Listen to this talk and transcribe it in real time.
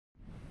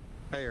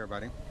Hey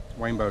everybody,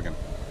 Wayne Bogan.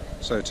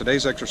 So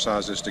today's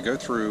exercise is to go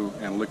through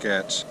and look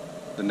at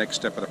the next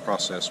step of the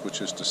process,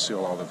 which is to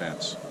seal all the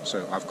vents.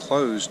 So I've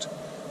closed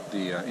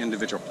the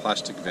individual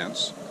plastic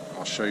vents.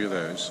 I'll show you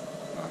those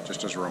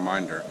just as a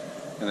reminder.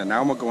 And then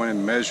now I'm going to go in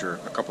and measure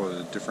a couple of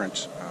the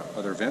different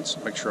other vents,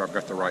 make sure I've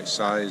got the right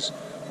size.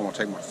 I'm going to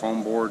take my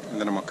foam board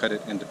and then I'm going to cut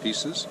it into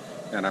pieces.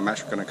 And I'm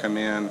actually going to come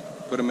in,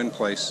 put them in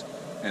place,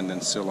 and then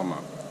seal them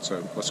up.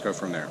 So let's go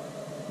from there.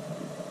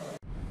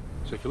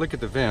 So if you look at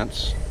the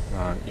vents,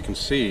 you can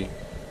see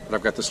that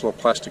I've got this little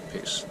plastic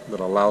piece that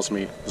allows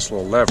me, this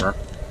little lever,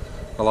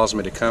 allows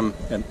me to come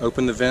and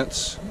open the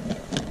vents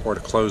or to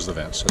close the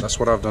vents. So that's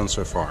what I've done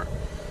so far.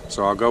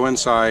 So I'll go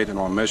inside and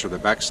I'll measure the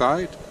back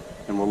side,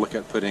 and we'll look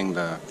at putting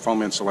the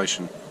foam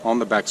insulation on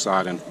the back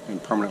side and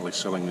permanently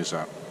sealing these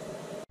up.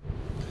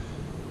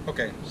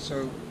 Okay,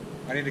 so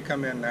I need to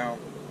come in now,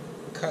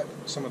 cut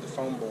some of the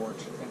foam board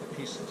into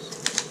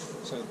pieces.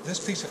 So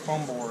this piece of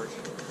foam board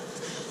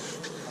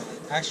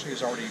actually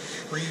is already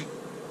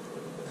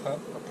pre-cut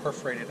or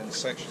perforated in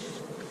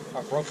sections.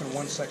 I've broken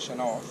one section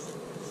off,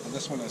 and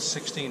this one is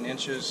 16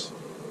 inches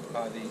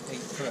by the 8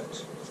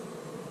 foot.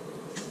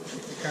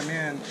 If you come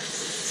in,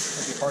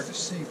 it'll be hard to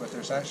see, but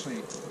there's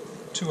actually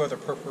two other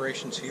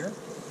perforations here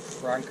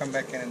where I can come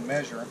back in and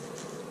measure.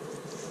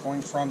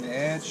 Going from the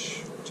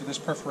edge to this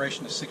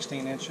perforation is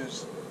 16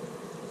 inches.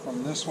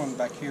 From this one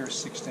back here is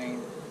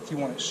 16. If you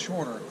want it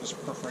shorter, there's a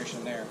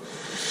perforation there.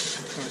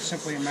 So it's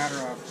simply a matter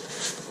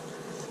of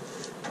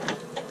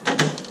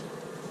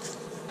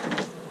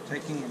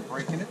taking and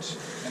breaking it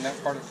in that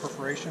part of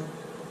perforation,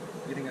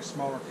 getting a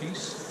smaller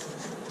piece.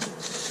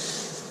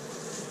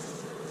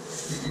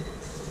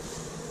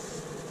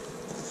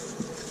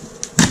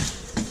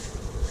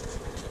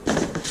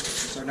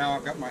 So now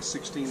I've got my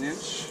 16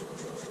 inch.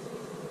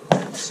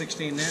 My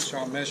 16 inch,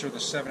 I'll measure the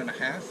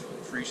 7.5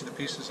 for each of the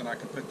pieces, and I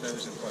can put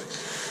those in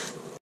place.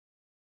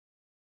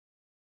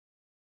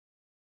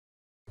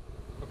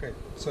 Okay,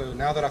 so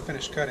now that I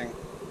finished cutting,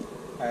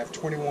 I have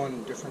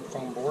 21 different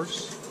foam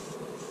boards,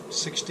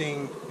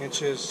 16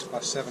 inches by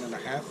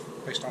 7.5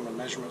 based on the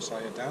measurements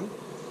I had done.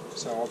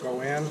 So I'll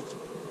go in,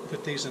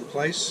 put these in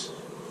place,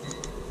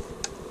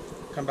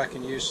 come back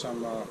and use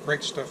some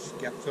Great Stuff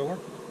gap filler,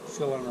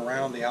 filling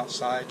around the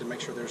outside to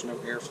make sure there's no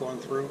air flowing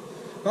through.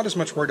 Not as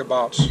much worried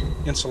about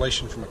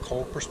insulation from a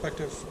cold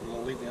perspective. I'm going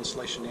to leave the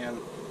insulation in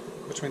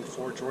between the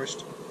floor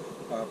joist,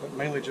 but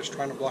mainly just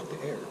trying to block the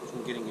air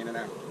from getting in and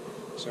out.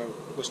 So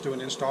let's do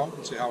an install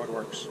and see how it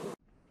works.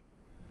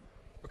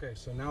 Okay,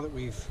 so now that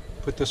we've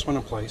put this one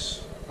in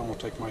place, I'm going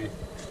to take my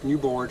new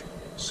board,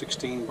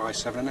 16 by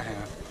 7.5.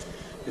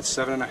 It's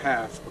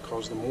 7.5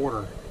 because the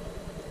mortar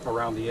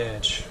around the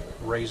edge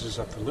raises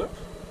up the lip,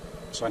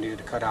 so I needed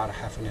to cut out a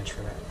 ½ inch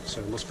for that.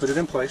 So let's put it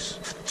in place.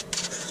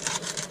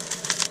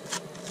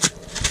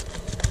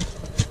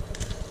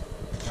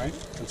 Right,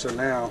 and so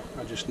now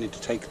I just need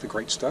to take the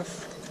Great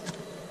Stuff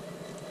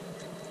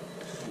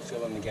and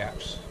fill in the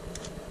gaps.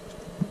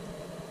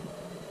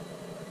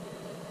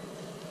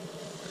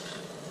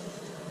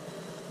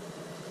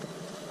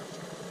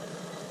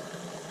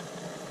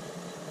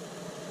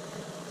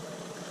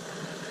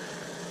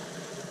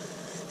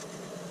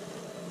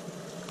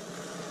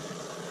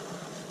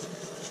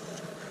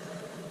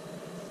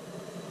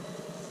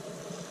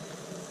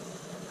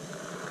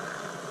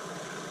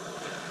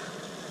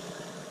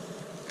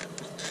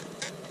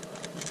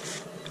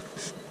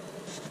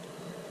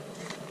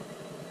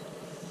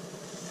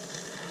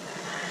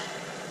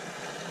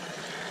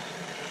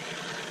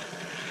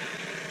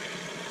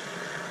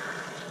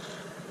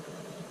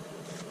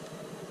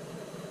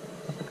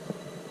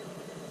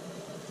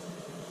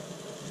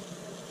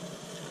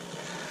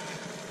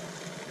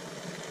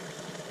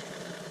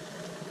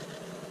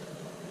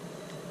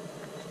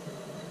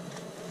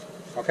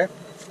 Okay,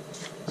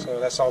 so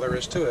that's all there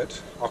is to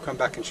it. I'll come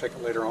back and check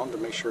it later on to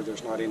make sure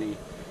there's not any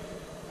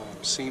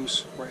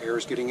seams where air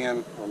is getting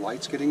in or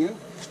light's getting in.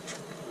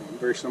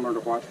 Very similar to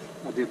what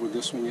I did with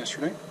this one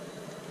yesterday.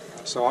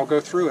 So I'll go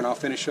through and I'll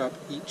finish up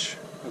each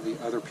of the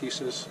other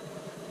pieces,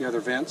 the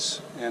other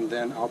vents, and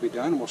then I'll be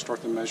done and we'll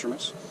start the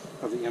measurements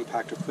of the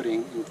impact of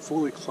putting and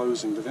fully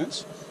closing the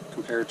vents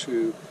compared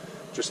to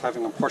just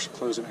having them partially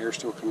closed and air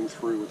still coming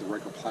through with the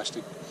regular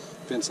plastic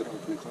vents that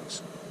open and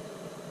close.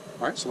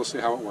 Alright, so let's see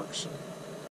how it works.